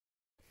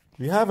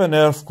We have an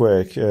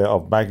earthquake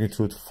of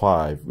magnitude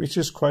 5, which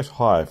is quite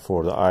high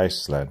for the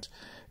Iceland,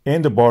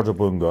 in the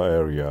Bárðarbunga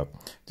area.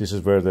 This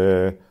is where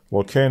the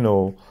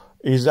volcano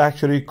is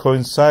actually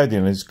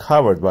coinciding, is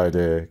covered by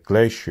the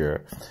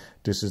glacier.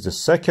 This is the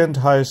second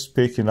highest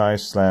peak in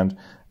Iceland,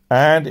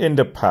 and in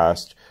the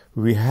past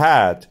we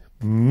had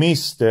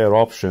missed the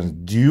eruptions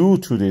due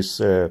to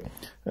these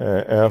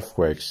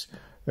earthquakes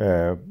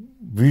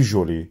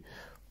visually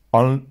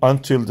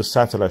until the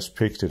satellites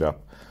picked it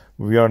up.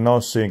 We are now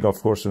seeing, of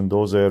course, in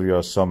those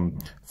areas some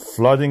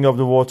flooding of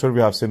the water.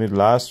 We have seen it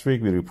last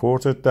week. We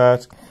reported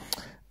that,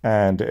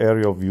 and the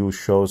aerial view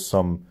shows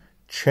some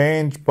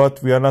change,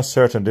 but we are not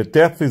certain. The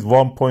depth is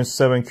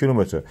 1.7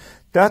 kilometers.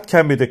 That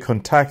can be the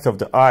contact of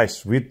the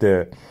ice with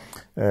the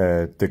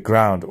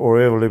ground,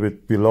 or a little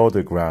bit below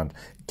the ground.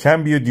 It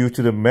can be due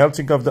to the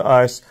melting of the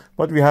ice,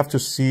 but we have to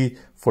see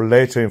for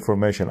later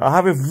information. I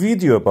have a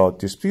video about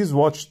this. Please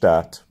watch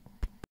that.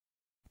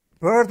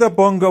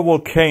 Bárðarbunga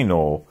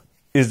volcano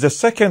is the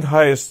second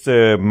highest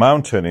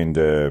mountain in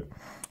the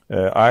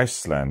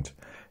Iceland.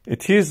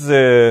 It is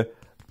an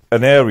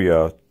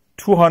area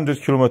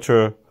 200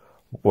 kilometers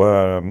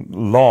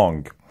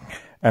long,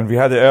 and we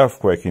had an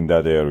earthquake in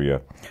that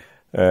area.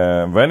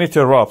 When it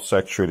erupts,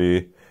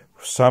 actually,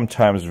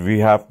 sometimes we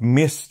have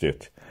missed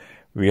it.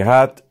 We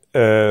had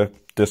the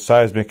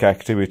seismic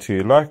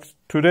activity like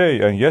today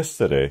and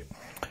yesterday.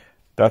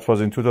 That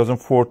was in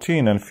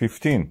 2014 and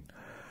 15.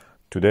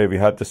 Today we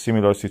had the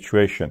similar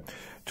situation.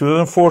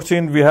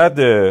 2014 we had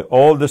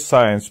all the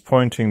signs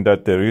pointing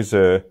that there is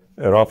a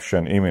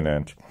eruption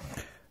imminent.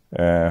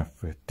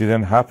 It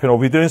didn't happen, or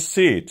we didn't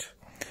see it.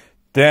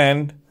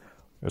 Then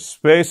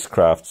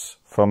spacecrafts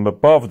from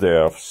above the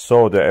Earth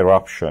saw the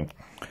eruption,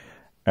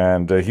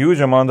 and a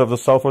huge amount of the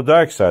sulfur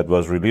dioxide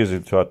was released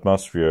into the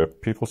atmosphere.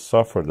 People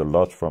suffered a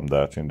lot from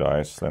that in the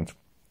Iceland.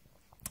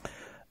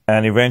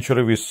 And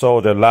eventually we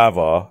saw the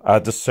lava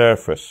at the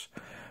surface.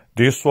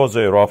 This was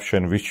the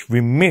eruption which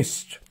we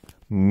missed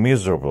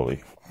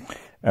miserably.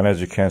 And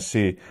as you can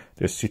see,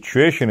 the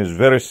situation is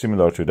very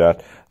similar to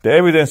that. The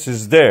evidence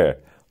is there,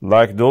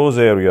 like those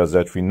areas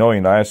that we know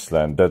in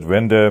Iceland, that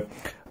when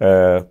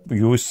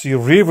you see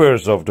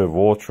rivers of the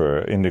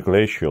water in the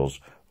glacials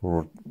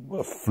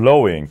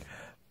flowing,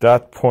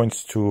 that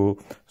points to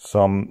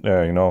some,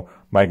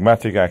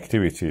 magmatic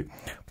activity.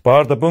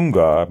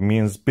 Bárðarbunga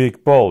means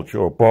big bulge,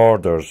 or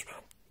borders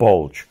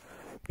bulge.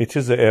 It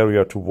is the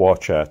area to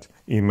watch at.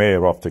 It may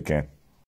erupt again.